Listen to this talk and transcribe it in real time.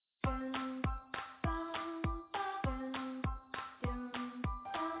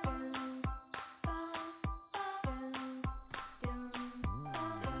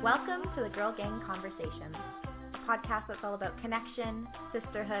Welcome to the Girl Gang Conversations, a podcast that's all about connection,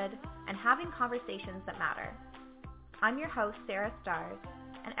 sisterhood, and having conversations that matter. I'm your host, Sarah Stars,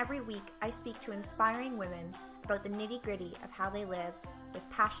 and every week I speak to inspiring women about the nitty-gritty of how they live with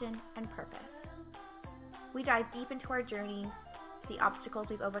passion and purpose. We dive deep into our journeys, the obstacles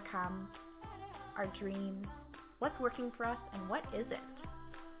we've overcome, our dreams, what's working for us, and what isn't.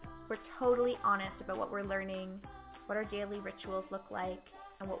 We're totally honest about what we're learning, what our daily rituals look like,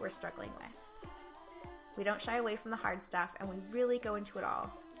 and what we're struggling with. We don't shy away from the hard stuff, and we really go into it all.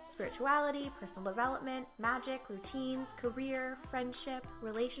 Spirituality, personal development, magic, routines, career, friendship,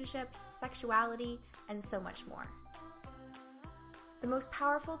 relationships, sexuality, and so much more. The most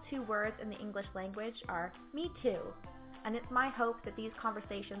powerful 2 words in the English language are me too, and it's my hope that these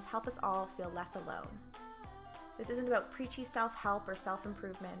conversations help us all feel less alone. This isn't about preachy self-help or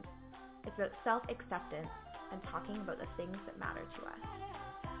self-improvement. It's about self-acceptance and talking about the things that matter to us.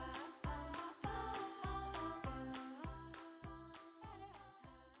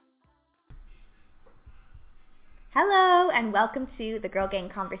 Hello, and welcome to the Girl Gang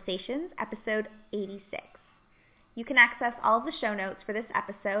Conversations, episode 86. You can access all of the show notes for this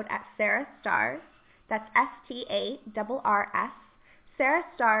episode at Sarah Stars, that's STARRS,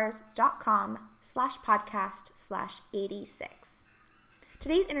 sarahstars.com/podcast/86.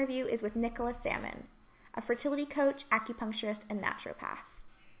 Today's interview is with Nicola Salmon, a fertility coach, acupuncturist, and naturopath.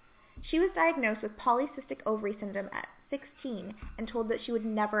 She was diagnosed with polycystic ovary syndrome at 16 and told that she would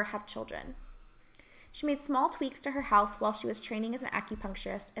never have children. She made small tweaks to her health while she was training as an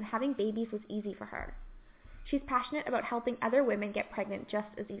acupuncturist, and having babies was easy for her. She's passionate about helping other women get pregnant just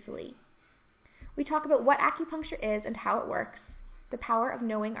as easily. We talk about what acupuncture is and how it works, the power of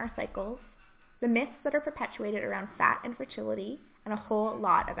knowing our cycles, the myths that are perpetuated around fat and fertility, and a whole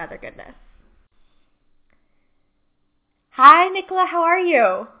lot of other goodness. Hi, Nicola, how are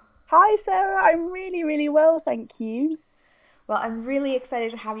you? Hi, Sarah. I'm really well, thank you. Well, I'm really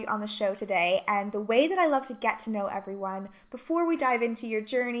excited to have you on the show today, and the way that I love to get to know everyone before we dive into your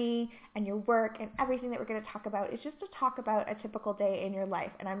journey and your work and everything that we're going to talk about is just to talk about a typical day in your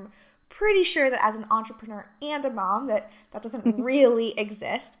life. And I'm pretty sure that as an entrepreneur and a mom that doesn't really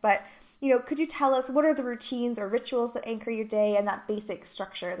exist, but could you tell us what are the routines or rituals that anchor your day and that basic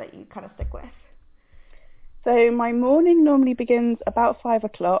structure that you kind of stick with? So my morning normally begins about 5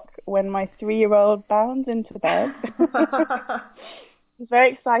 o'clock when my 3-year-old bounds into the bed. He's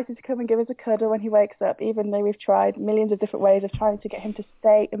very excited to come and give us a cuddle when he wakes up, even though we've tried millions of different ways of trying to get him to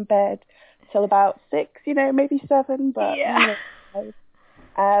stay in bed till about 6, maybe 7. But yeah.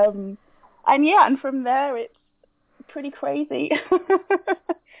 And from there it's pretty crazy.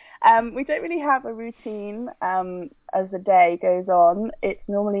 We don't really have a routine as the day goes on. It's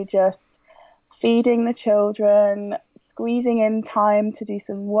normally just feeding the children, squeezing in time to do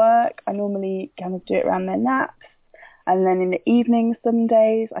some work. I normally kind of do it around their naps. And then in the evening, some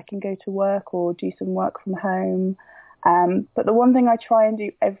days I can go to work or do some work from home. But the one thing I try and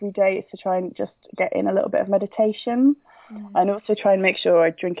do every day is to try and just get in a little bit of meditation. And also try and make sure I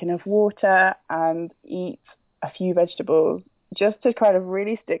drink enough water and eat a few vegetables, just to kind of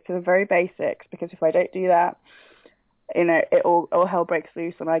really stick to the very basics, because if I don't do that, all hell breaks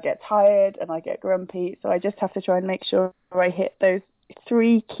loose and I get tired and I get grumpy. So I just have to try and make sure I hit those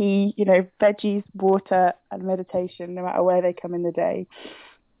 3 key, veggies, water and meditation, no matter where they come in the day.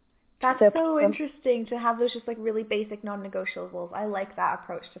 That's so interesting to have those just like really basic non-negotiables. I like that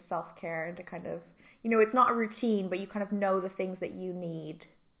approach to self-care and to kind of, it's not a routine, but you kind of know the things that you need.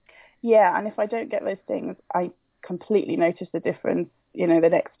 Yeah, and if I don't get those things, I completely notice the difference. The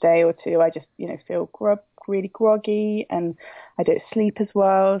next day or 2, I just, feel really groggy and I don't sleep as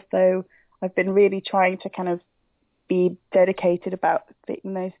well. So I've been really trying to kind of be dedicated about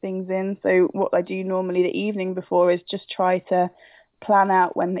fitting those things in. So what I do normally the evening before is just try to plan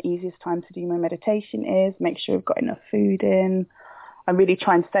out when the easiest time to do my meditation is, make sure I've got enough food in. I really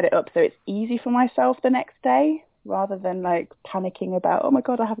try and set it up so it's easy for myself the next day, rather than like panicking about, oh my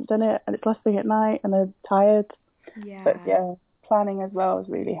God, I haven't done it and it's last thing at night and I'm tired. Yeah. But planning as well is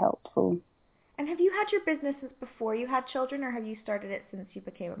really helpful. And have you had your business before you had children, or have you started it since you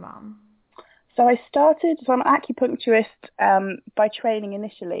became a mom? So I'm an acupuncturist by training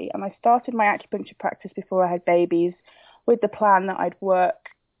initially, and I started my acupuncture practice before I had babies with the plan that I'd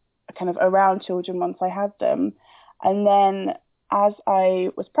work kind of around children once I had them. And then as I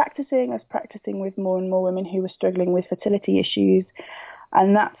was practicing with more and more women who were struggling with fertility issues.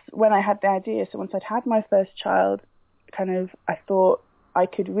 And that's when I had the idea. So once I'd had my first child, I thought I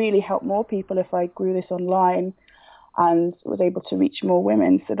could really help more people if I grew this online and was able to reach more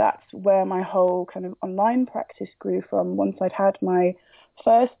women. So that's where my whole kind of online practice grew from. Once I'd had my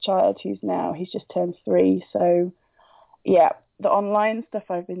first child, he's just turned 3. So yeah, the online stuff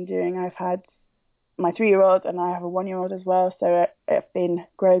I've been doing, I've had my 3-year-old and I have a 1-year-old as well. So I've been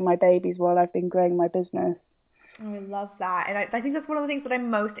growing my babies while I've been growing my business. Oh, I love that. And I think that's one of the things that I'm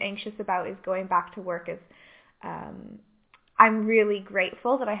most anxious about is going back to work. Is I'm really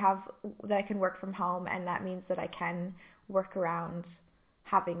grateful that I can work from home, and that means that I can work around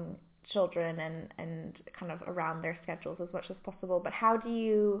having children and kind of around their schedules as much as possible. But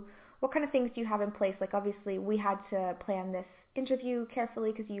what kind of things do you have in place? Like, obviously we had to plan this interview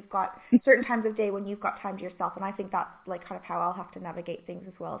carefully because you've got certain times of day when you've got time to yourself, and I think that's like kind of how I'll have to navigate things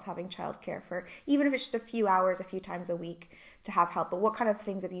as well, as having childcare for, even if it's just a few hours a few times a week, to have help. But what kind of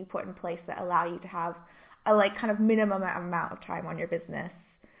things have you put in place that allow you to have a like kind of minimum amount of time on your business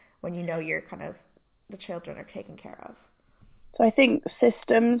when you know you're kind of, the children are taken care of? So I think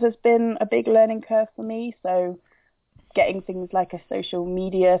systems has been a big learning curve for me. So getting things like a social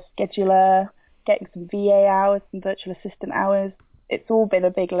media scheduler, getting some VA hours, some virtual assistant hours, it's all been a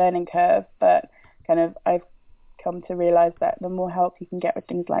big learning curve, but kind of I've come to realize that the more help you can get with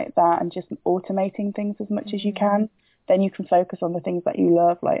things like that and just automating things as much as you can, then you can focus on the things that you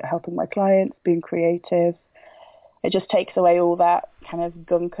love, like helping my clients, being creative. It just takes away all that kind of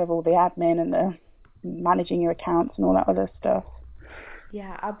gunk of all the admin and the managing your accounts and all that other stuff.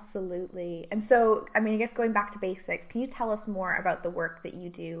 Yeah, absolutely. And so, I mean, I guess going back to basics, can you tell us more about the work that you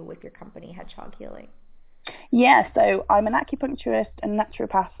do with your company, Hedgehog Healing? Yeah, so I'm an acupuncturist and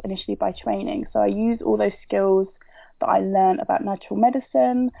naturopath initially by training. So I use all those skills that I learned about natural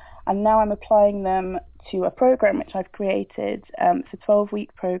medicine, and now I'm applying them to a program which I've created. It's a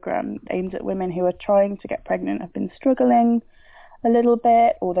 12-week program aimed at women who are trying to get pregnant, have been struggling a little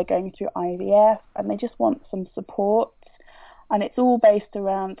bit, or they're going through IVF and they just want some support. And it's all based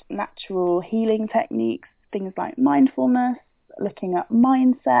around natural healing techniques, things like mindfulness, looking at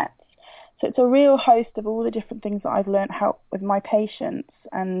mindset. So it's a real host of all the different things that I've learned help with my patients,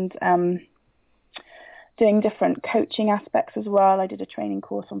 and doing different coaching aspects as well. I did a training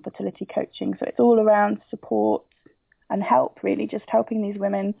course on fertility coaching. So it's all around support and help, really, just helping these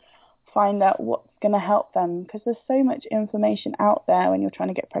women find out what's going to help them, because there's so much information out there when you're trying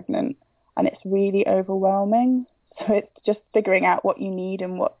to get pregnant and it's really overwhelming. So it's just figuring out what you need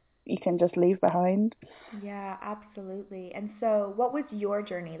and what you can just leave behind. Yeah, absolutely. And so what was your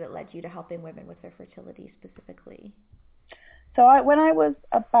journey that led you to helping women with their fertility specifically? So when I was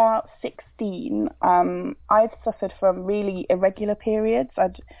about 16, I'd suffered from really irregular periods.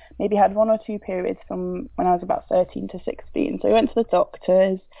 I'd maybe had 1 or 2 periods from when I was about 13 to 16. So I went to the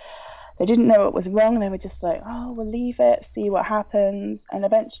doctors. They didn't know what was wrong. They were just like, oh, we'll leave it, see what happens. And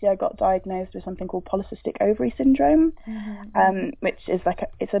eventually I got diagnosed with something called polycystic ovary syndrome, which is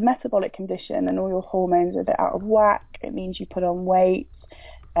it's a metabolic condition, and all your hormones are a bit out of whack. It means you put on weight,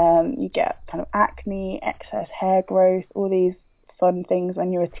 you get kind of acne, excess hair growth, all these fun things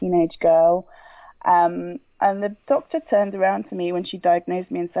when you're a teenage girl. And the doctor turned around to me when she diagnosed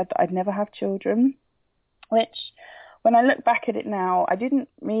me and said that I'd never have children, which, when I look back at it now, I didn't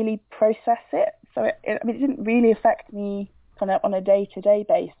really process it. So it didn't really affect me kind of on a day-to-day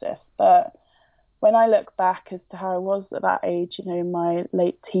basis. But when I look back as to how I was at that age, in my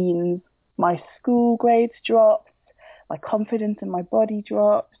late teens, my school grades dropped, my confidence in my body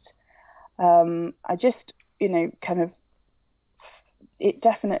dropped. I just, kind of, it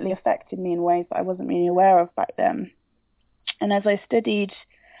definitely affected me in ways that I wasn't really aware of back then. And as I studied,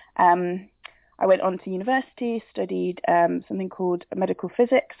 I went on to university, studied something called medical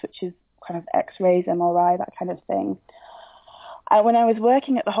physics, which is kind of X-rays, MRI, that kind of thing. When I was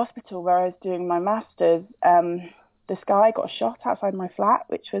working at the hospital where I was doing my master's, this guy got shot outside my flat,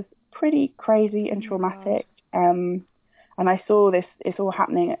 which was pretty crazy and traumatic. And I saw this all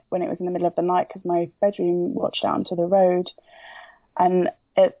happening when it was in the middle of the night, because my bedroom watched out onto the road. And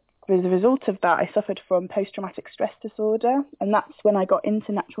as a result of that, I suffered from post-traumatic stress disorder. And that's when I got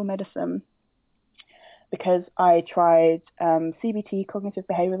into natural medicine, because I tried CBT, cognitive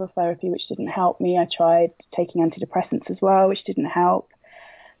behavioural therapy, which didn't help me. I tried taking antidepressants as well, which didn't help.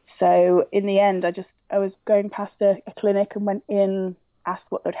 So in the end, I was going past a clinic and went in, asked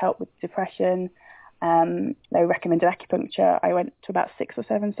what would help with depression. They recommended acupuncture. I went to about 6 or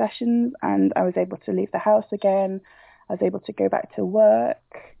 7 sessions, and I was able to leave the house again. I was able to go back to work.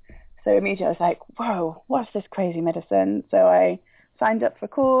 So immediately I was like, whoa, what's this crazy medicine? So I signed up for a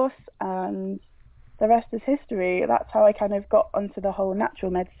course, and the rest is history. That's how I kind of got onto the whole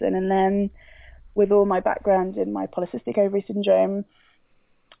natural medicine. And then with all my background in my polycystic ovary syndrome,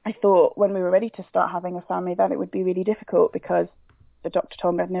 I thought when we were ready to start having a family that it would be really difficult, because the doctor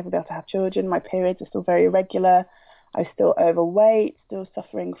told me I'd never be able to have children. My periods are still very irregular. I was still overweight, still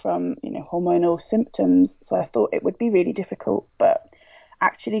suffering from, hormonal symptoms. So I thought it would be really difficult. But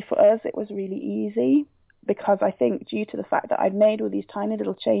actually for us, it was really easy because I think due to the fact that I'd made all these tiny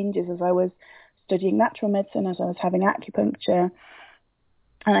little changes as I was studying natural medicine, as I was having acupuncture.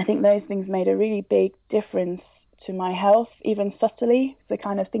 And I think those things made a really big difference to my health, even subtly. So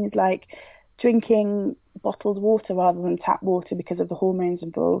kind of things like drinking bottled water rather than tap water because of the hormones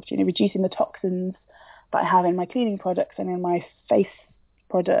involved, reducing the toxins that I have in my cleaning products and in my face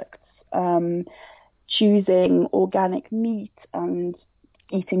products, choosing organic meat and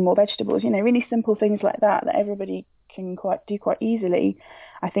eating more vegetables, really simple things like that everybody can do quite easily,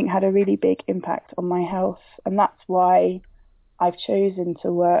 I think had a really big impact on my health. And that's why I've chosen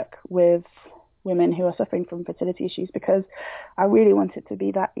to work with women who are suffering from fertility issues, because I really want it to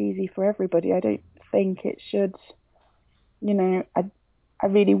be that easy for everybody. I don't think it should, I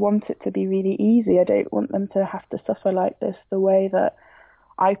really want it to be really easy. I don't want them to have to suffer like this the way that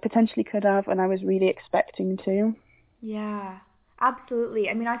I potentially could have and I was really expecting to. Yeah, absolutely.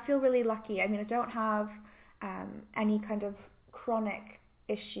 I mean, I feel really lucky. I mean, I don't have any kind of chronic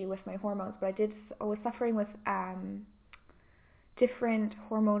issue with my hormones, but I was suffering with different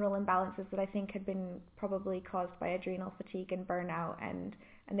hormonal imbalances that I think had been probably caused by adrenal fatigue and burnout, and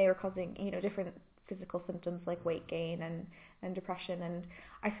they were causing, different physical symptoms like weight gain and depression. And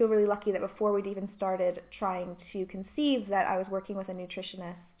I feel really lucky that before we'd even started trying to conceive, that I was working with a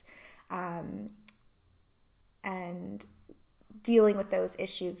nutritionist and dealing with those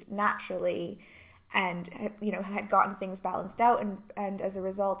issues naturally, and had gotten things balanced out, and as a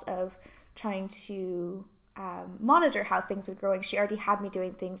result of trying to monitor how things were growing, she already had me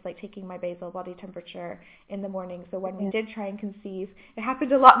doing things like taking my basal body temperature in the morning. So when we did try and conceive, it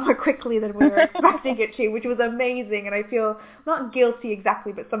happened a lot more quickly than we were expecting it to, which was amazing. And I feel not guilty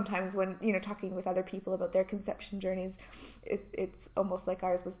exactly, but sometimes when, talking with other people about their conception journeys, it's almost like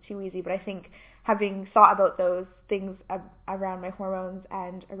ours was too easy. But I think having thought about those things around my hormones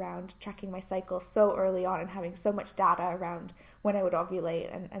and around tracking my cycle so early on, and having so much data around when I would ovulate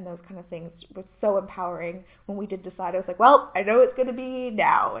and those kind of things, was so empowering. When we did decide, I was like, well, I know it's going to be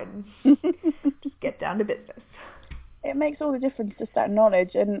now, and just get down to business. It makes all the difference, just that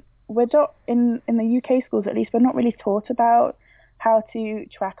knowledge. And we're not, in the UK schools at least, we're not really taught about how to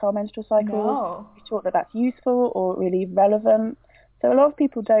track our menstrual cycles. No. We're taught that that's useful or really relevant. So a lot of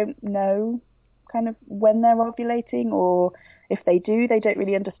people don't know kind of when they're ovulating, or if they do, they don't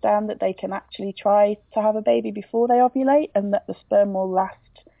really understand that they can actually try to have a baby before they ovulate, and that the sperm will last,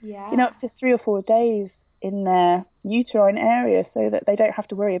 up to 3 or 4 days in their uterine area, so that they don't have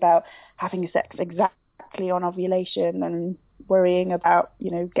to worry about having sex exactly on ovulation and worrying about,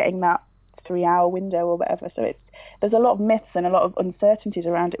 getting that 3-hour window or whatever. So there's a lot of myths and a lot of uncertainties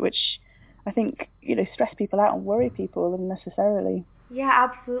around it, which I think, stress people out and worry people unnecessarily. Yeah,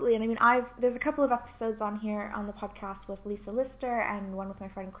 absolutely. And I mean, there's a couple of episodes on here on the podcast with Lisa Lister and one with my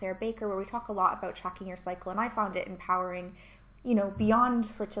friend Claire Baker, where we talk a lot about tracking your cycle, and I found it empowering, beyond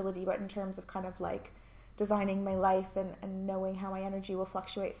fertility, but in terms of kind of like designing my life and knowing how my energy will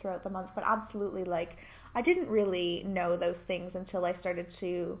fluctuate throughout the month. But absolutely, like, I didn't really know those things until I started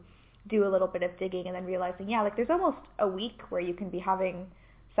to do a little bit of digging, and then realizing, like, there's almost a week where you can be having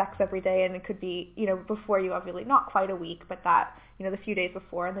sex every day, and it could be, before you ovulate, not quite a week, but that, the few days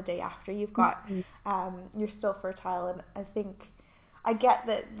before and the day after you've got, you're still fertile. And I think I get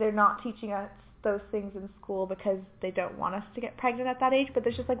that they're not teaching us those things in school because they don't want us to get pregnant at that age, but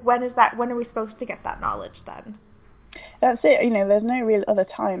there's just like, when are we supposed to get that knowledge then? That's it, there's no real other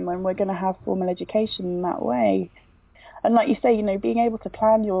time when we're going to have formal education in that way. And like you say, being able to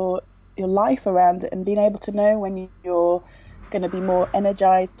plan your life around it, and being able to know when you're going to be more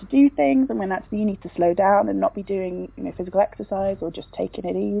energized to do things, and when actually you need to slow down and not be doing physical exercise or just taking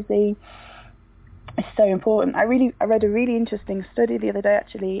it easy. It's so important. I read a really interesting study the other day,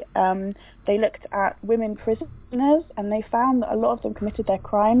 actually. They looked at women prisoners, and they found that a lot of them committed their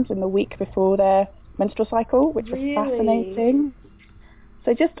crimes in the week before their menstrual cycle, which was fascinating.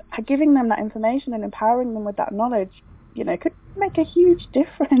 So just giving them that information and empowering them with that knowledge, could make a huge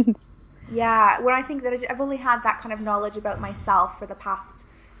difference. Yeah, when I think that I've only had that kind of knowledge about myself for the past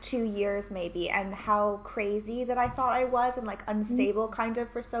 2 years maybe, and how crazy that I thought I was, and like unstable kind of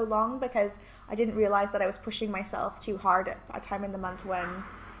for so long, because I didn't realize that I was pushing myself too hard at a time in the month when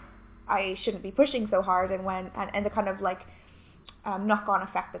I shouldn't be pushing so hard, and the kind of like knock-on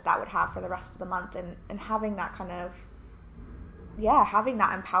effect that would have for the rest of the month, and having that kind of, having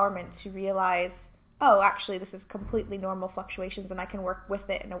that empowerment to realize, oh, actually, this is completely normal fluctuations, and I can work with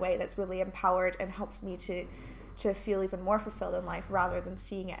it in a way that's really empowered and helps me to to feel even more fulfilled in life rather than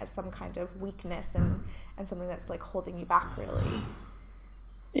seeing it as some kind of weakness and something that's like holding you back, really.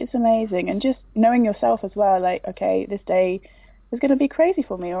 It's amazing. And just knowing yourself as well, like, okay, this day is going to be crazy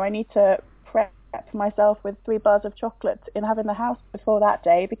for me, or I need to prep myself with 3 bars of chocolate in having the house before that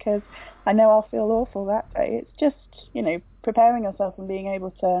day because I know I'll feel awful that day. It's just, you know, preparing yourself and being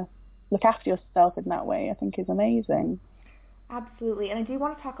able to look after yourself in that way, I think is amazing. Absolutely. And I do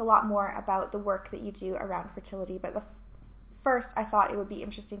want to talk a lot more about the work that you do around fertility, but first I thought it would be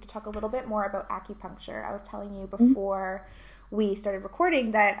interesting to talk a little bit more about acupuncture. I was telling you before we started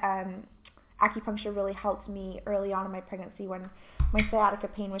recording that acupuncture really helped me early on in my pregnancy when my sciatica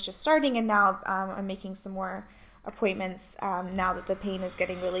pain was just starting, and now I'm making some more appointments now that the pain is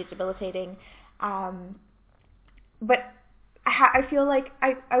getting really debilitating. But I feel like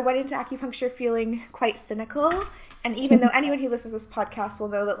I went into acupuncture feeling quite cynical, and even though anyone who listens to this podcast will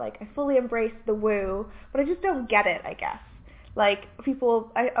know that like I fully embrace the woo, but I just don't get it, I guess. Like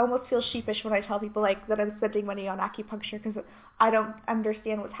I almost feel sheepish when I tell people like that I'm spending money on acupuncture because I don't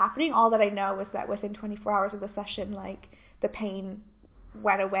understand what's happening. All that I know is that within 24 hours of the session, like the pain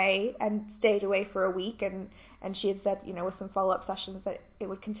went away and stayed away for a week, and she had said, you know, with some follow-up sessions that it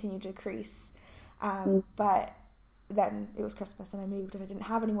would continue to decrease. But then it was Christmas and I moved and I didn't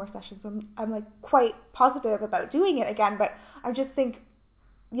have any more sessions. I'm like quite positive about doing it again, but I just think,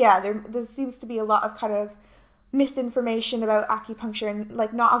 yeah, there seems to be a lot of kind of misinformation about acupuncture and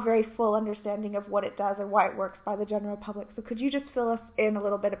like not a very full understanding of what it does or why it works by the general public. So could you just fill us in a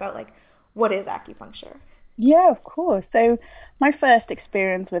little bit about like what is acupuncture? Yeah, of course. So my first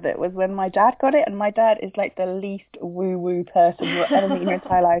experience with it was when my dad got it, and my dad is like the least woo-woo person you'll ever meet in your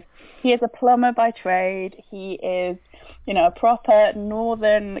entire life. He is a plumber by trade. He is, you know, a proper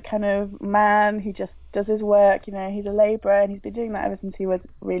northern kind of man who just does his work. You know, he's a labourer and he's been doing that ever since he was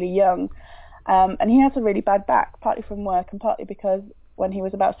really young. And he has a really bad back, partly from work and partly because when he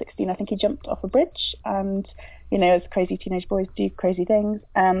was about 16, I think he jumped off a bridge and, you know, as crazy teenage boys do crazy things,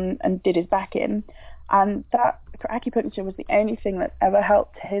 and did his back in. And that acupuncture was the only thing that ever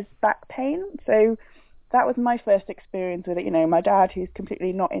helped his back pain. So that was my first experience with it. You know, my dad, who's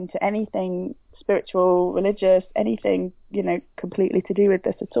completely not into anything spiritual, religious, anything, you know, completely to do with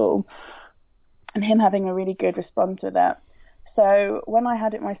this at all, and him having a really good response to that. So when I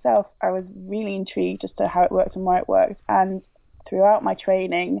had it myself, I was really intrigued as to how it worked and why it worked. And throughout my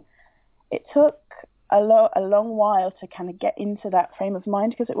training, it took a long while to kind of get into that frame of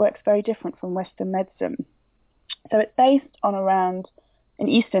mind because it works very different from Western medicine. So it's based on around an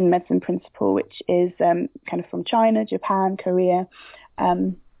Eastern medicine principle, which is kind of from China, Japan, Korea,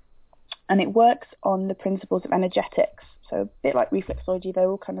 and it works on the principles of energetics. So a bit like reflexology, they're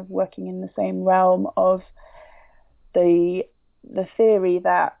all kind of working in the same realm of the theory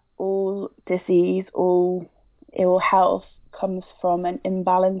that all disease, all ill health comes from an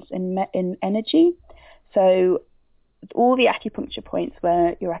imbalance in energy. So all the acupuncture points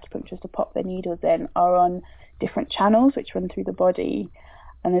where your acupuncturists to pop their needles in are on different channels which run through the body,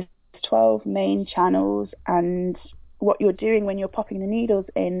 and there's 12 main channels, and what you're doing when you're popping the needles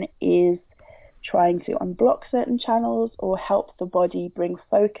in is trying to unblock certain channels or help the body bring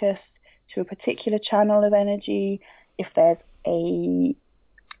focus to a particular channel of energy. If there's a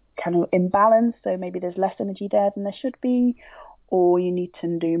kind of imbalance, so maybe there's less energy there than there should be, or you need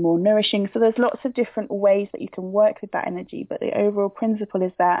to do more nourishing. So there's lots of different ways that you can work with that energy, but the overall principle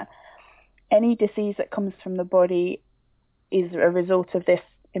is that any disease that comes from the body is a result of this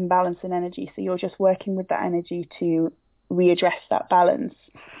imbalance in energy. So you're just working with that energy to readdress that balance.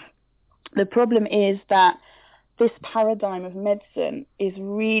 The problem is that this paradigm of medicine is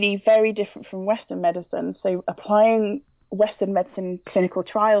really very different from Western medicine. So applying Western medicine clinical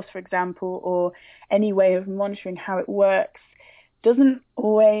trials, for example, or any way of monitoring how it works doesn't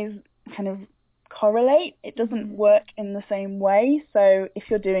always kind of correlate. It doesn't work in the same way. So if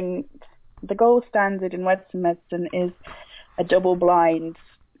you're doing, the gold standard in Western medicine is a double-blind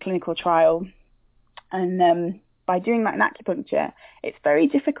clinical trial, and by doing that in acupuncture, it's very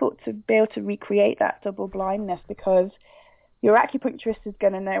difficult to be able to recreate that double blindness because your acupuncturist is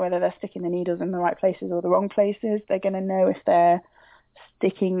going to know whether they're sticking the needles in the right places or the wrong places. They're going to know if they're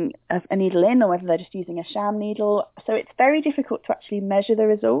sticking a needle in or whether they're just using a sham needle. So it's very difficult to actually measure the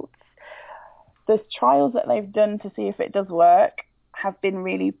results. The trials that they've done to see if it does work have been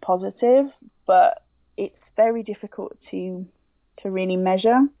really positive, but it's very difficult to really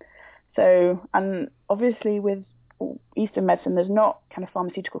measure. So, and obviously with Eastern medicine, there's not kind of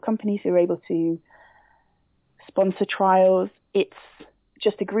pharmaceutical companies who are able to sponsor trials. It's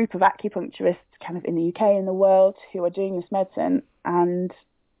just a group of acupuncturists kind of in the UK and the world who are doing this medicine, and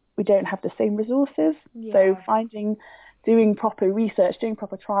we don't have the same resources. Yeah. So doing proper research, doing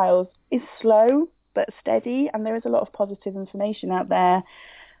proper trials is slow but steady, and there is a lot of positive information out there,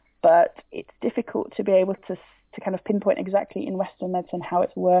 but it's difficult to be able to kind of pinpoint exactly in Western medicine how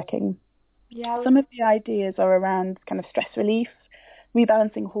it's working. Yeah. Some of the ideas are around kind of stress relief,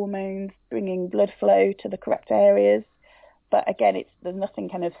 rebalancing hormones, bringing blood flow to the correct areas. But again, there's nothing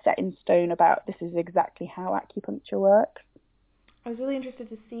kind of set in stone about this is exactly how acupuncture works. I was really interested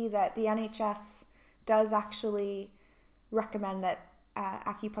to see that the NHS does actually recommend that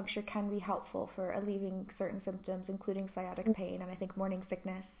acupuncture can be helpful for alleviating certain symptoms, including sciatic pain and I think morning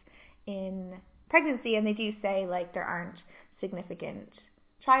sickness in pregnancy. And they do say like there aren't significant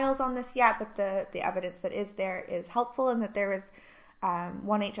trials on this yet, but the evidence that is there is helpful, and that there is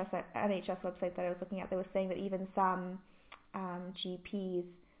one NHS website that I was looking at that was saying that even some GPs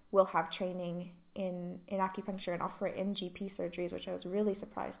will have training in acupuncture and offer it in GP surgeries, which I was really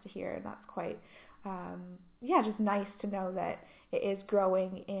surprised to hear, and that's quite just nice to know that it is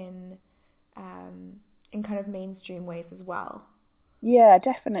growing in kind of mainstream ways as well. Yeah,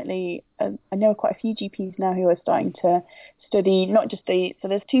 definitely. I know quite a few GPs now who are starting to study not just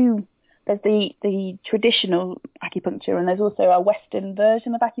there's the traditional acupuncture, and there's also a Western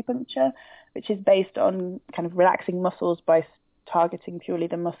version of acupuncture, which is based on kind of relaxing muscles by targeting purely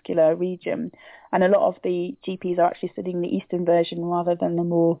the muscular region. And a lot of the GPs are actually studying the Eastern version rather than the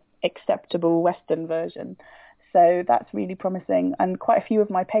more acceptable Western version. So that's really promising. And quite a few of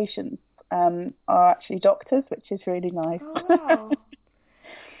my patients are actually doctors, which is really nice. Oh, wow.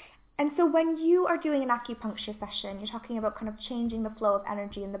 And so when you are doing an acupuncture session, you're talking about kind of changing the flow of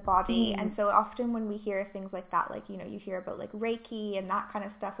energy in the body. And so often when we hear things like that, like, you know, you hear about like Reiki and that kind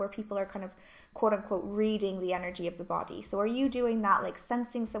of stuff where people are kind of quote unquote reading the energy of the body. So are you doing that, like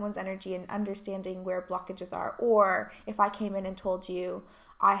sensing someone's energy and understanding where blockages are? Or if I came in and told you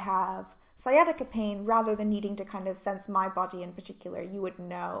I have sciatica pain, rather than needing to kind of sense my body in particular, you would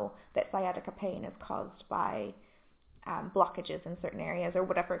know that sciatica pain is caused by blockages in certain areas or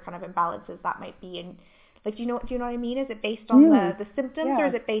whatever kind of imbalances that might be. And like, do you know what I mean? Is it based on the symptoms, or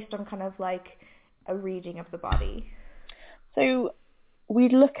is it based on kind of like a reading of the body? So we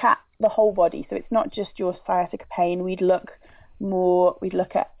look at the whole body. So it's not just your sciatica pain. We'd look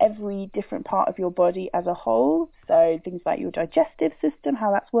at every different part of your body as a whole. So things like your digestive system,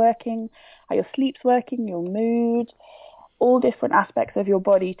 how that's working, how your sleep's working, your mood, all different aspects of your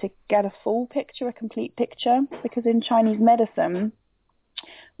body to get a full picture, a complete picture. Because in Chinese medicine,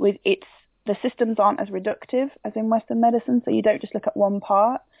 the systems aren't as reductive as in Western medicine. So you don't just look at one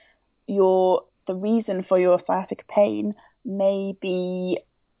part. The reason for your sciatica pain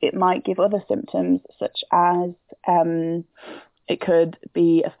it might give other symptoms, such as it could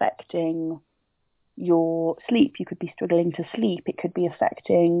be affecting your sleep. You could be struggling to sleep. It could be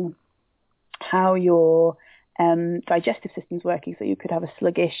affecting how your digestive system's working, so you could have a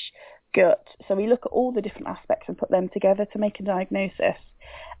sluggish gut. So we look at all the different aspects and put them together to make a diagnosis.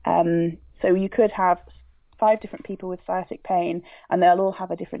 So you could have 5 different people with sciatic pain, and they'll all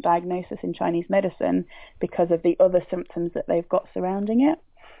have a different diagnosis in Chinese medicine because of the other symptoms that they've got surrounding it.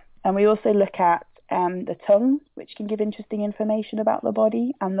 And we also look at the tongue, which can give interesting information about the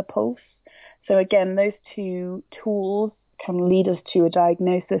body, and the pulse. So again, those 2 tools can lead us to a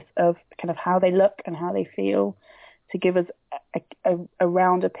diagnosis of kind of how they look and how they feel, to give us a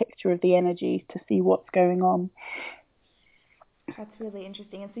rounder picture of the energy to see what's going on. That's really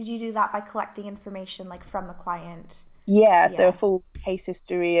interesting. And so you do that by collecting information like from the client? Yeah, so a full case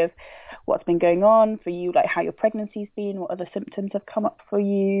history of what's been going on for you, like how your pregnancy's been, what other symptoms have come up for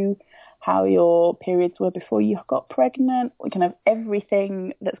you, how your periods were before you got pregnant. Kind of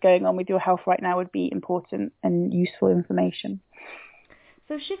everything that's going on with your health right now would be important and useful information.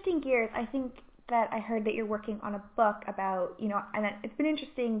 So shifting gears, I think that I heard that you're working on a book about, you know, and it's been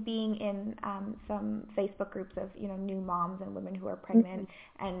interesting being in some Facebook groups of, you know, new moms and women who are pregnant,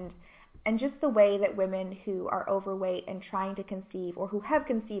 and just the way that women who are overweight and trying to conceive or who have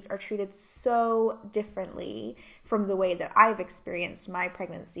conceived are treated so differently from the way that I've experienced my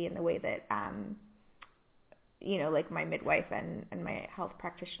pregnancy and the way that, you know, like my midwife and my health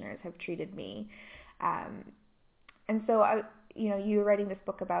practitioners have treated me. And so, you were writing this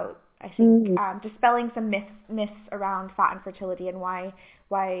book about, I think, dispelling some myths around fat and fertility, and why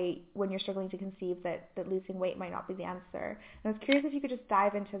when you're struggling to conceive that losing weight might not be the answer. And I was curious if you could just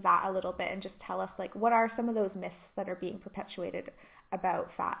dive into that a little bit and just tell us, like, what are some of those myths that are being perpetuated about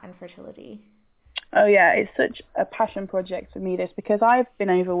fat and fertility? Oh yeah, it's such a passion project for me, this, because I've been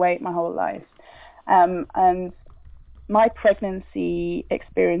overweight my whole life. And my pregnancy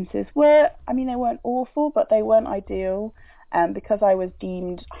experiences they weren't awful, but they weren't ideal. because I was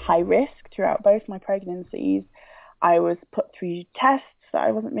deemed high risk throughout both my pregnancies, I was put through tests that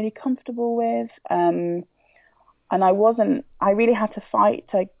I wasn't really comfortable with. And I really had to fight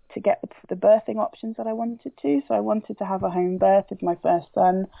to get the birthing options that I wanted to. So I wanted to have a home birth with my first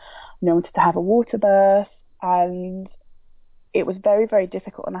son. I wanted to have a water birth, and it was very, very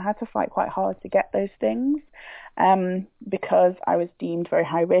difficult, and I had to fight quite hard to get those things because I was deemed very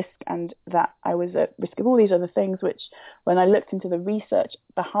high risk, and that I was at risk of all these other things, which when I looked into the research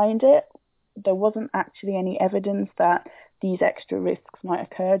behind it, there wasn't actually any evidence that these extra risks might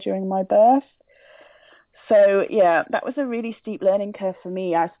occur during my birth. So yeah, that was a really steep learning curve for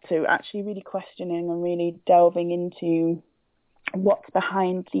me as to actually really questioning and really delving into what's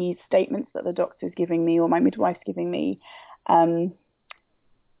behind these statements that the doctor's giving me or my midwife's giving me. And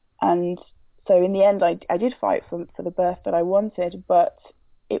so in the end, I did fight for the birth that I wanted, but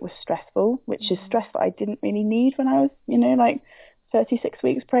it was stressful, which is stress that I didn't really need when I was, like 36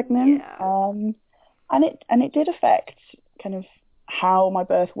 weeks pregnant. Yeah. And it did affect kind of how my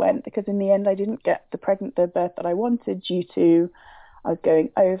birth went, because in the end I didn't get the birth that I wanted due to I was going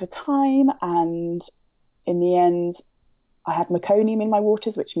over time, and in the end I had meconium in my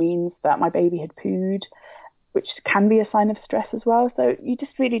waters, which means that my baby had pooed, which can be a sign of stress as well. So you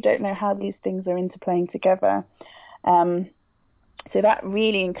just really don't know how these things are interplaying together. So that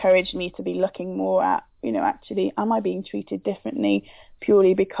really encouraged me to be looking more at, actually, am I being treated differently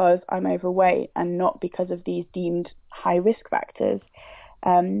purely because I'm overweight and not because of these deemed high risk factors?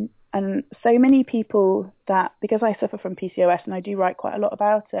 And so many people that, because I suffer from PCOS and I do write quite a lot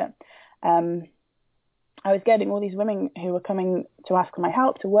about it, I was getting all these women who were coming to ask for my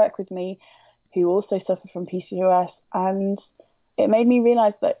help, to work with me, who also suffer from PCOS, and it made me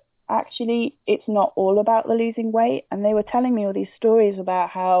realise that actually it's not all about the losing weight. And they were telling me all these stories about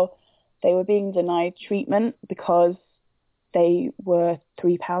how they were being denied treatment because they were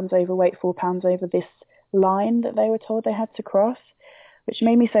 3 pounds overweight, 4 pounds over this line that they were told they had to cross, which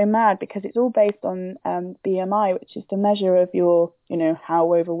made me so mad, because it's all based on BMI, which is the measure of your,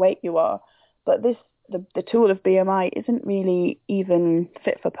 how overweight you are. But the tool of BMI isn't really even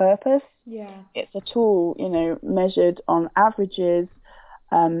fit for purpose. Yeah. It's a tool, measured on averages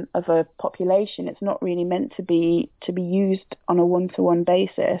of a population. It's not really meant to be used on a one-to-one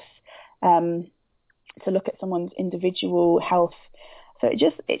basis to look at someone's individual health. So it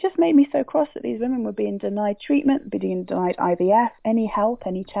just made me so cross that these women were being denied treatment, being denied IVF, any help,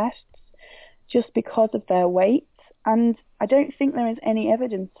 any tests, just because of their weight. And I don't think there is any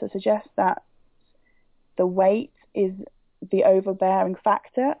evidence to suggest that the weight is the overbearing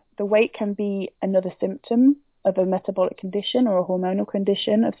factor. The weight can be another symptom of a metabolic condition or a hormonal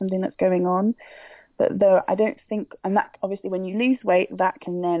condition of something that's going on. But I don't think, and that obviously when you lose weight, that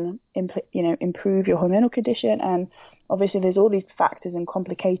can then improve your hormonal condition. And obviously there's all these factors and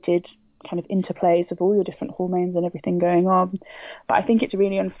complicated kind of interplays of all your different hormones and everything going on. But I think it's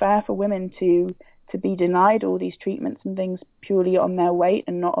really unfair for women to be denied all these treatments and things purely on their weight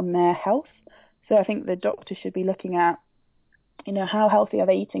and not on their health. So I think the doctor should be looking at, how healthy are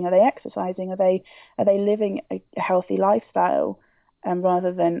they eating? Are they exercising? Are they living a healthy lifestyle?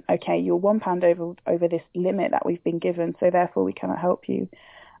 Rather than, okay, you're 1 pound over this limit that we've been given, so therefore we cannot help you.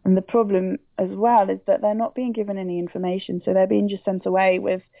 And the problem as well is that they're not being given any information, so they're being just sent away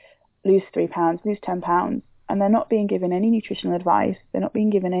with lose 3 pounds, lose 10 pounds, and they're not being given any nutritional advice. They're not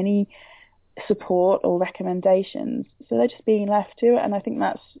being given any support or recommendations, so they're just being left to it. And I think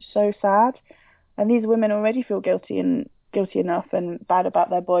that's so sad. And these women already feel guilty enough and bad about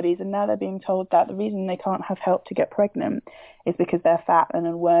their bodies, and now they're being told that the reason they can't have help to get pregnant is because they're fat and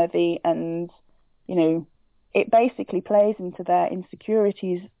unworthy. And it basically plays into their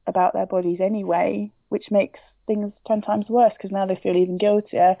insecurities about their bodies anyway, which makes things 10 times worse, because now they feel even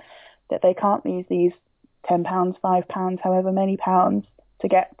guiltier that they can't lose these 10 pounds, 5 pounds, however many pounds to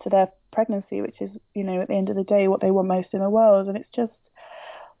get to their pregnancy, which is, at the end of the day, what they want most in the world. And it's just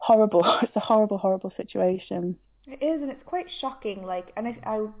horrible. It's a horrible, horrible situation. It is, and it's quite shocking.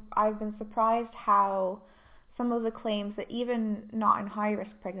 I've been surprised how some of the claims that, even not in high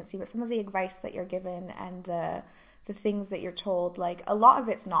risk pregnancy, but some of the advice that you're given and the things that you're told, a lot of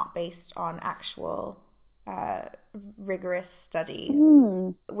it's not based on actual rigorous study,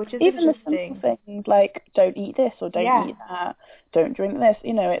 which is even interesting. The simple things like don't eat this or don't eat that, don't drink this.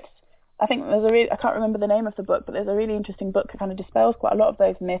 I think I can't remember the name of the book, but there's a really interesting book that kind of dispels quite a lot of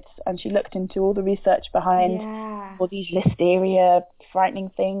those myths, and she looked into all the research behind all these listeria,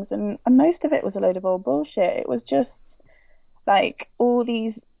 frightening things, and most of it was a load of old bullshit. It was just all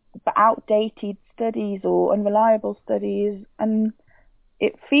these outdated studies or unreliable studies, and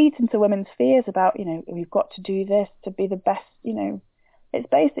it feeds into women's fears about, we've got to do this to be the best, it's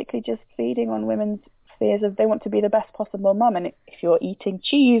basically just feeding on women's fears of they want to be the best possible mum. And if you're eating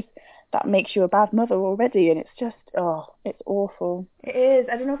cheese, that makes you a bad mother already. And it's just, it's awful. It is.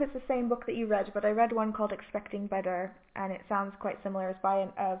 I don't know if it's the same book that you read, but I read one called Expecting Better, and it sounds quite similar. It's by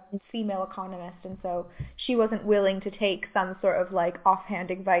a female economist, and so she wasn't willing to take some sort of like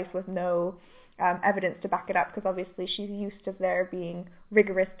offhand advice with no evidence to back it up, because obviously she's used to there being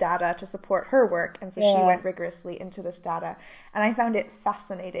rigorous data to support her work, and so she went rigorously into this data, and I found it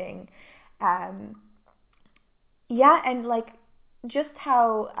fascinating. And like just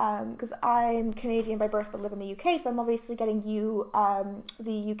how, because I'm Canadian by birth but live in the UK, so I'm obviously getting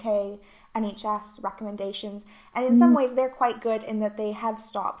the UK NHS recommendations, and in some ways they're quite good in that they have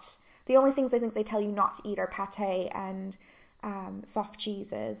stopped. The only things I think they tell you not to eat are pate and soft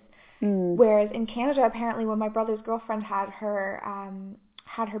cheeses. Whereas in Canada, apparently, when my brother's girlfriend had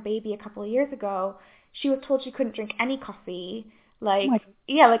her baby a couple of years ago, she was told she couldn't drink any coffee. Like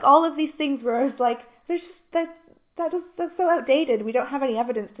all of these things where I was like, there's just that's so outdated. We don't have any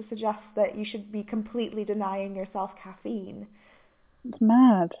evidence to suggest that you should be completely denying yourself caffeine. It's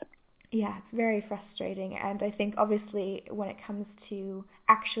mad. Yeah, it's very frustrating. And I think obviously when it comes to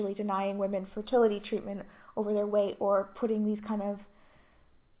actually denying women fertility treatment over their weight or putting these kind of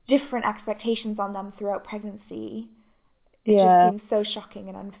different expectations on them throughout pregnancy, it just seems so shocking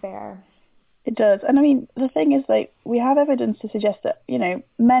and unfair. It does. And I mean, the thing is, like, we have evidence to suggest that,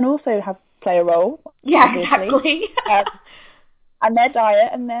 men also play a role. Yeah, obviously. Exactly. And their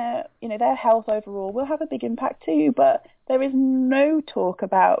diet and their health overall will have a big impact too. But there is no talk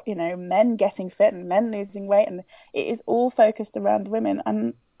about, men getting fit and men losing weight. And it is all focused around women.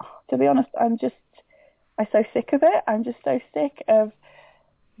 And to be honest, I'm so sick of it. I'm just so sick of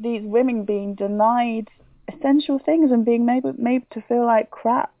these women being denied essential things and being made to feel like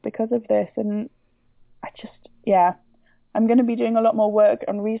crap because of this. And I'm going to be doing a lot more work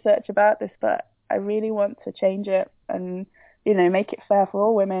and research about this, but I really want to change it and, make it fair for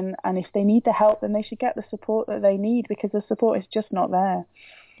all women. And if they need the help, then they should get the support that they need, because the support is just not there.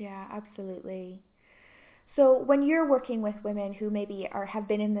 Yeah, absolutely. So when you're working with women who maybe have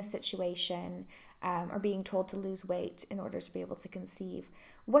been in this situation, or being told to lose weight in order to be able to conceive,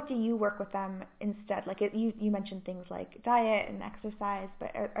 what do you work with them instead? Like you mentioned things like diet and exercise,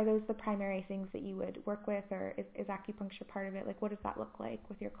 but are those the primary things that you would work with, or is acupuncture part of it? Like, what does that look like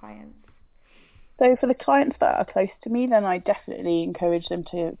with your clients? So for the clients that are close to me, then I definitely encourage them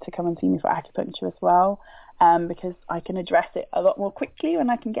to come and see me for acupuncture as well, because I can address it a lot more quickly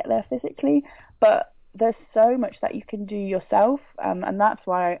when I can get there physically. But there's so much that you can do yourself, and that's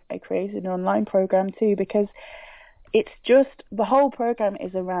why I created an online program too, because it's just, the whole program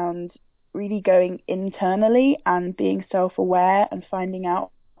is around really going internally and being self-aware and finding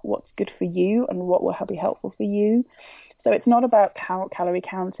out what's good for you and what will be helpful for you. So it's not about calorie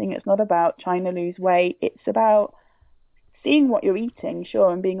counting, it's not about trying to lose weight, it's about seeing what you're eating,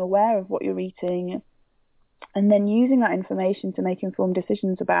 sure, and being aware of what you're eating, and then using that information to make informed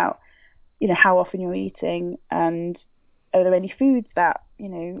decisions about, how often you're eating, and are there any foods that,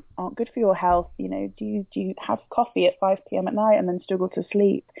 aren't good for your health? Do you have coffee at 5 p.m. at night and then struggle to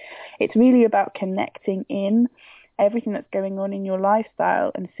sleep? It's really about connecting in everything that's going on in your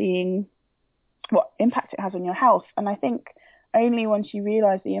lifestyle and seeing what impact it has on your health. And I think only once you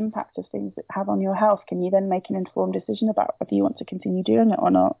realise the impact of things that have on your health can you then make an informed decision about whether you want to continue doing it or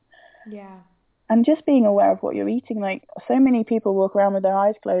not. Yeah. And just being aware of what you're eating. Like, so many people walk around with their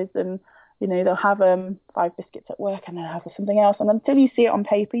eyes closed and they'll have 5 biscuits at work and they'll have something else. And until you see it on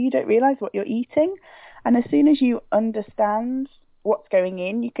paper, you don't realise what you're eating. And as soon as you understand what's going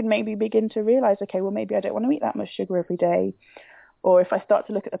in, you can maybe begin to realise, okay, well, maybe I don't want to eat that much sugar every day. Or if I start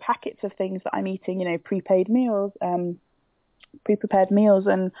to look at the packets of things that I'm eating, pre-prepared meals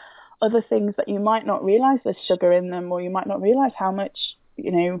and other things that you might not realise there's sugar in them, or you might not realise how much,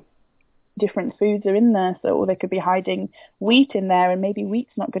 different foods are in there. Or they could be hiding wheat in there, and maybe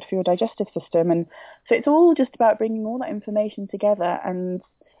wheat's not good for your digestive system. And so it's all just about bringing all that information together and,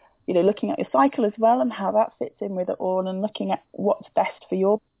 looking at your cycle as well and how that fits in with it all, and looking at what's best for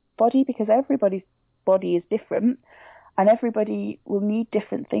your body, because everybody's body is different and everybody will need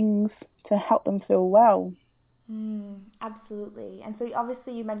different things to help them feel well. Absolutely. And so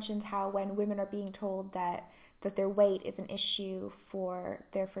obviously you mentioned how when women are being told that their weight is an issue for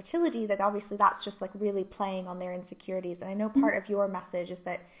their fertility, that obviously that's just like really playing on their insecurities. And I know part of your message is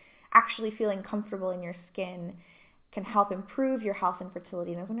that actually feeling comfortable in your skin can help improve your health and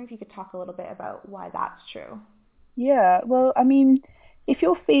fertility. And I was wondering if you could talk a little bit about why that's true. Yeah, well, I mean, if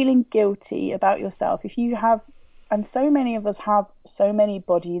you're feeling guilty about yourself, if you have And so many of us have so many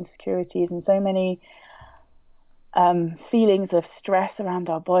body insecurities and so many feelings of stress around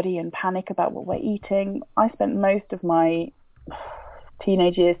our body and panic about what we're eating. I spent most of my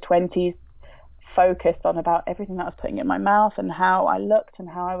teenage years, 20s, focused on about everything that I was putting in my mouth and how I looked and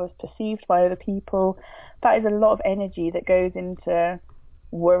how I was perceived by other people. That is a lot of energy that goes into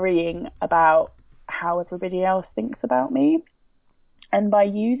worrying about how everybody else thinks about me. And by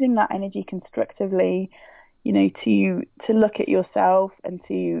using that energy constructively, you know, to look at yourself and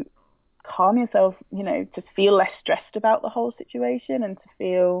to calm yourself, you know, to feel less stressed about the whole situation and to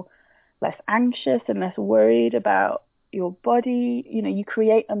feel less anxious and less worried about your body, you know, you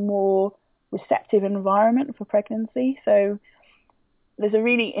create a more receptive environment for pregnancy. So there's a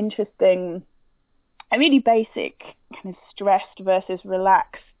really interesting, a really basic kind of stressed versus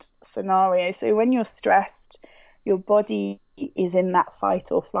relaxed scenario. So when you're stressed, your body is in that fight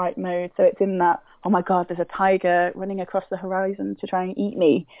or flight mode. So it's in that, oh my God, there's a tiger running across the horizon to try and eat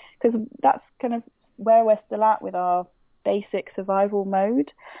me. Because that's kind of where we're still at with our basic survival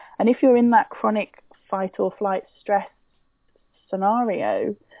mode. And if you're in that chronic fight or flight stress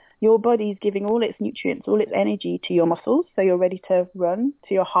scenario, your body's giving all its nutrients, all its energy to your muscles, so you're ready to run,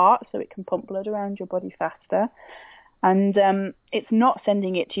 to your heart, so it can pump blood around your body faster. And it's not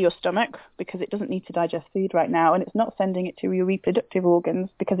sending it to your stomach because it doesn't need to digest food right now, and it's not sending it to your reproductive organs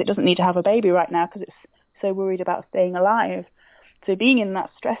because it doesn't need to have a baby right now because it's so worried about staying alive. So being in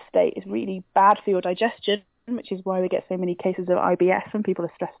that stress state is really bad for your digestion, which is why we get so many cases of IBS when people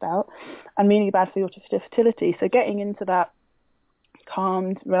are stressed out, and really bad for your fertility. So getting into that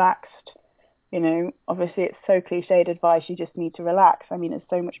calmed, relaxed, you know, obviously it's so cliched advice, you just need to relax. I mean, there's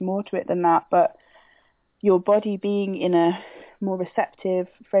so much more to it than that, but your body being in a more receptive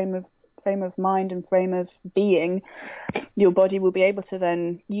frame of mind and frame of being, your body will be able to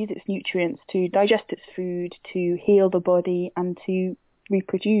then use its nutrients to digest its food, to heal the body and to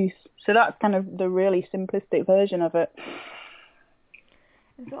reproduce. So that's kind of the really simplistic version of it.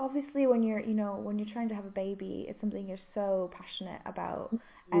 And so obviously when you're trying to have a baby, it's something you're so passionate about.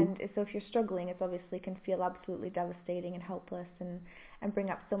 And so if you're struggling, it's obviously can feel absolutely devastating and helpless and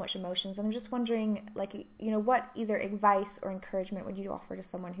bring up so much emotions. And I'm just wondering, like, you know, what either advice or encouragement would you offer to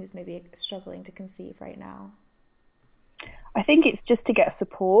someone who's maybe struggling to conceive right now? I think it's just to get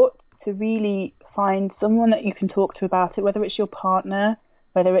support, to really find someone that you can talk to about it, whether it's your partner,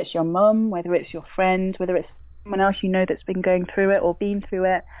 whether it's your mum, whether it's your friend, whether it's someone else you know that's been going through it or been through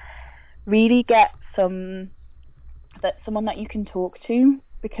it. Really get someone that you can talk to,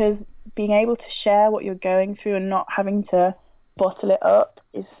 because being able to share what you're going through and not having to bottle it up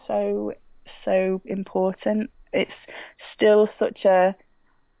is so important. It's still such a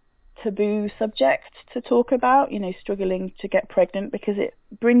taboo subject to talk about, you know, struggling to get pregnant, because it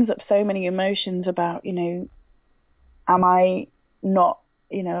brings up so many emotions about, you know, am I not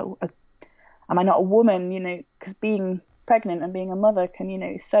a woman, you know, because being pregnant and being a mother can, you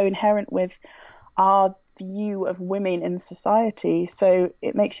know, so inherent with our view of women in society. So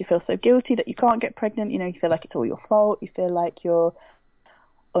it makes you feel so guilty that you can't get pregnant, you know, you feel like it's all your fault, you feel like you're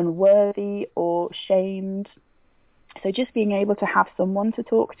unworthy or shamed. So just being able to have someone to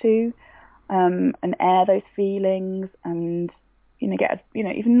talk to and air those feelings and, you know, get, you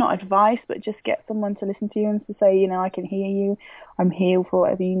know, even not advice, but just get someone to listen to you and to say, you know, I can hear you, I'm here for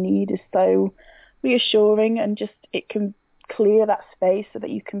whatever you need, is so reassuring, and just it can clear that space so that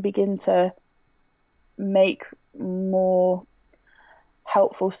you can begin to make more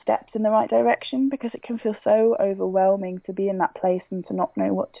helpful steps in the right direction, because it can feel so overwhelming to be in that place and to not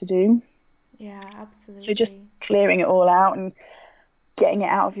know what to do. Yeah, absolutely. So just clearing it all out and getting it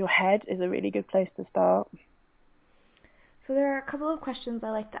out of your head is a really good place to start. So there are a couple of questions I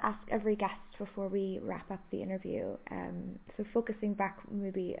like to ask every guest before we wrap up the interview. So focusing back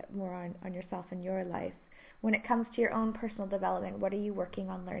maybe more on yourself and your life. When it comes to your own personal development, what are you working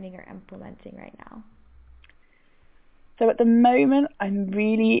on learning or implementing right now? So at the moment, I'm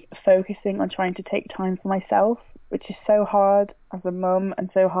really focusing on trying to take time for myself, which is so hard as a mum and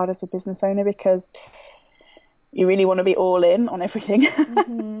so hard as a business owner, because you really want to be all in on everything.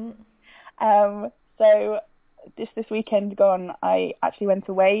 Mm-hmm. So this weekend gone, I actually went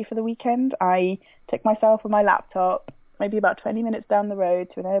away for the weekend. I took myself and my laptop, maybe about 20 minutes down the road,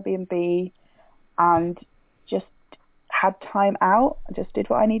 to an Airbnb and just had time out. I just did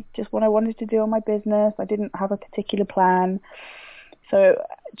what I wanted to do on my business. I didn't have a particular plan. So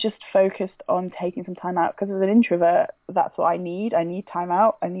just focused on taking some time out, because as an introvert, that's what I need. I need time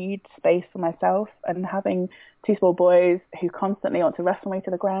out. I need space for myself, and having two small boys who constantly want to wrestle me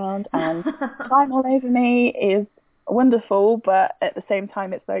to the ground and climb all over me is wonderful, but at the same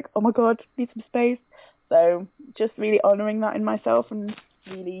time it's like, oh my God, need some space. So just really honouring that in myself and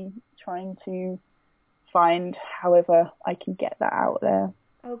really trying to find however I can get that out there.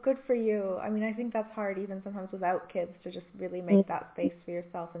 Oh, good for you. I mean, I think that's hard even sometimes without kids to just really make that space for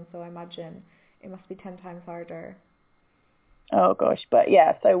yourself, and so I imagine it must be 10 times harder. Oh gosh, but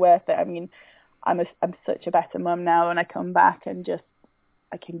yeah, so worth it. I mean, I'm such a better mum now when I come back and just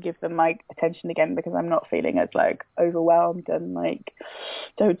I can give them my attention again because I'm not feeling as like overwhelmed and like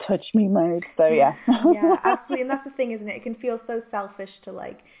don't touch me mode. So yeah. Yeah, absolutely. And that's the thing, isn't it? It can feel so selfish to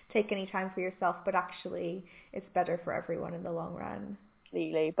like take any time for yourself, but actually it's better for everyone in the long run.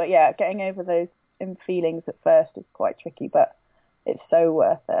 Completely. But yeah, getting over those feelings at first is quite tricky, but it's so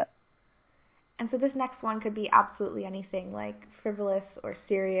worth it. And so this next one could be absolutely anything, like frivolous or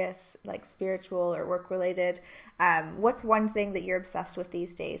serious, like spiritual or work-related. What's one thing that you're obsessed with these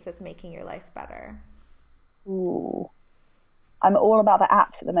days that's making your life better? Ooh. I'm all about the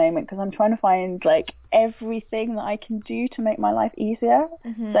apps at the moment because I'm trying to find like everything that I can do to make my life easier.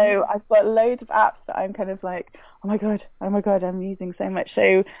 Mm-hmm. So I've got loads of apps that I'm kind of like, oh my god, I'm using so much.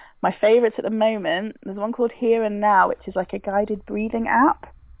 So my favourites at the moment, there's one called Here and Now, which is like a guided breathing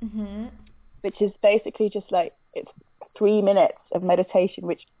app. Mm-hmm. Which is basically just like, it's 3 minutes of meditation,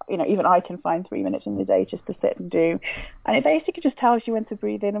 which, you know, even I can find 3 minutes in the day just to sit and do. And it basically just tells you when to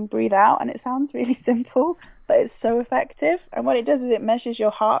breathe in and breathe out. And it sounds really simple, but it's so effective. And what it does is it measures your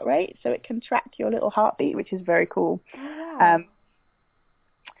heart rate, so it can track your little heartbeat, which is very cool. Oh, wow.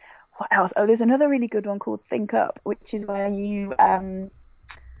 What else? Oh, there's another really good one called Think Up, which is where you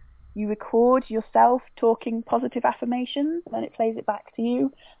record yourself talking positive affirmations and then it plays it back to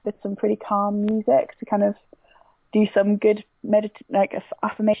you with some pretty calm music to kind of do some good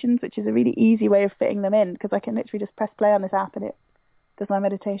affirmations, which is a really easy way of fitting them in because I can literally just press play on this app and it does my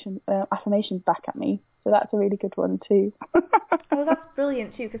affirmations back at me. So that's a really good one too. Oh, that's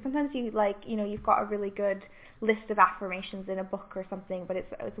brilliant too, because sometimes you've got a really good list of affirmations in a book or something, but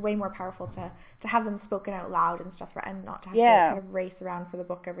it's way more powerful to have them spoken out loud and stuff, and not to have to kind of race around for the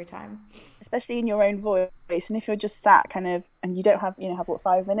book every time. Especially in your own voice, and if you're just sat kind of and you don't have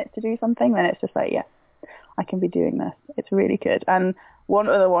 5 minutes to do something, then it's just like, yeah, I can be doing this. It's really good. And one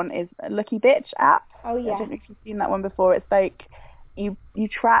other one is a Lucky Bitch app. Oh yeah. I don't know if you've seen that one before. It's like you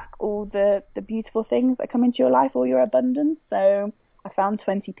track all the beautiful things that come into your life, all your abundance. So I found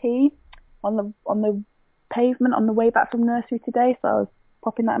 20p on the pavement on the way back from nursery today, so I was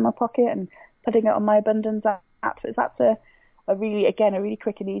popping that in my pocket and putting it on my abundance app. So that's a really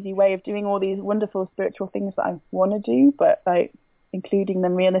quick and easy way of doing all these wonderful spiritual things that I want to do, but like including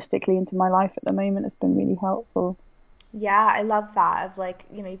them realistically into my life at the moment has been really helpful. Yeah, I love that. Of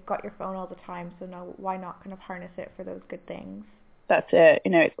you've got your phone all the time, so now why not kind of harness it for those good things? That's it.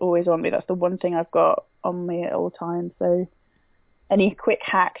 It's always on me. That's the one thing I've got on me at all times. So any quick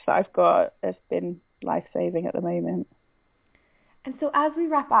hacks that I've got has been life-saving at the moment. And so as we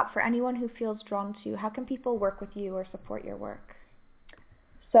wrap up, for anyone who feels drawn to, how can people work with you or support your work?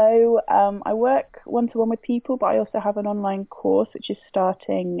 So I work one-to-one with people, but I also have an online course which is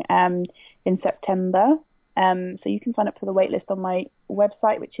starting in September. So you can sign up for the waitlist on my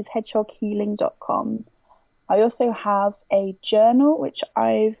website, which is hedgehoghealing.com. I also have a journal which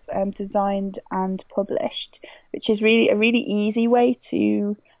I've designed and published, which is really a really easy way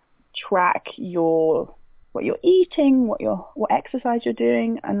to track what you're eating, what exercise you're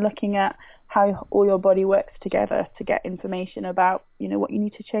doing, and looking at how all your body works together to get information about what you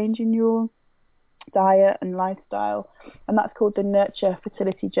need to change in your diet and lifestyle. And that's called the Nurture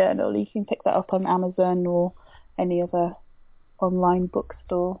Fertility Journal. You can pick that up on Amazon or any other online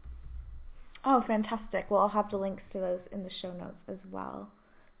bookstore. Oh, fantastic. Well, I'll have the links to those in the show notes as well.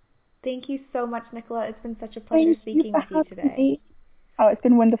 Thank you so much, Nicola. It's been such a pleasure speaking with you today. Oh, it's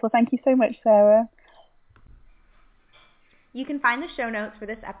been wonderful. Thank you so much, Sarah. You can find the show notes for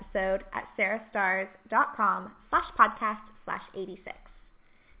this episode at sarahstars.com/podcast/86.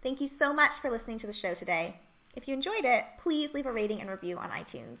 Thank you so much for listening to the show today. If you enjoyed it, please leave a rating and review on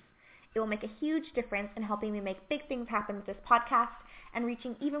iTunes. It will make a huge difference in helping me make big things happen with this podcast and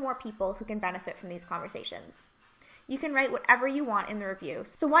reaching even more people who can benefit from these conversations. You can write whatever you want in the review,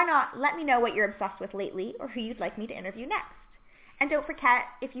 so why not let me know what you're obsessed with lately or who you'd like me to interview next. And don't forget,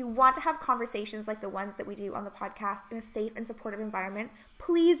 if you want to have conversations like the ones that we do on the podcast in a safe and supportive environment,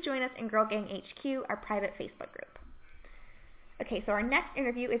 please join us in Girl Gang HQ, our private Facebook group. Okay, so our next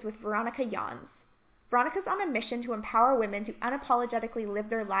interview is with Veronica Jans. Veronica's on a mission to empower women to unapologetically live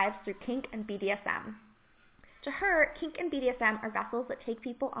their lives through kink and BDSM. To her, kink and BDSM are vessels that take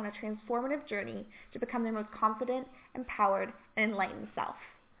people on a transformative journey to become their most confident, empowered, and enlightened self.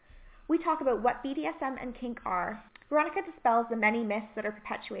 We talk about what BDSM and kink are, Veronica dispels the many myths that are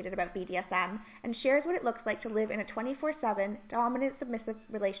perpetuated about BDSM and shares what it looks like to live in a 24/7 dominant submissive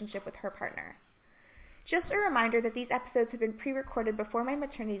relationship with her partner. Just a reminder that these episodes have been pre-recorded before my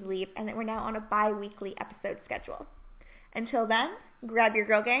maternity leave and that we're now on a bi-weekly episode schedule. Until then, grab your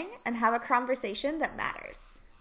girl gang and have a conversation that matters.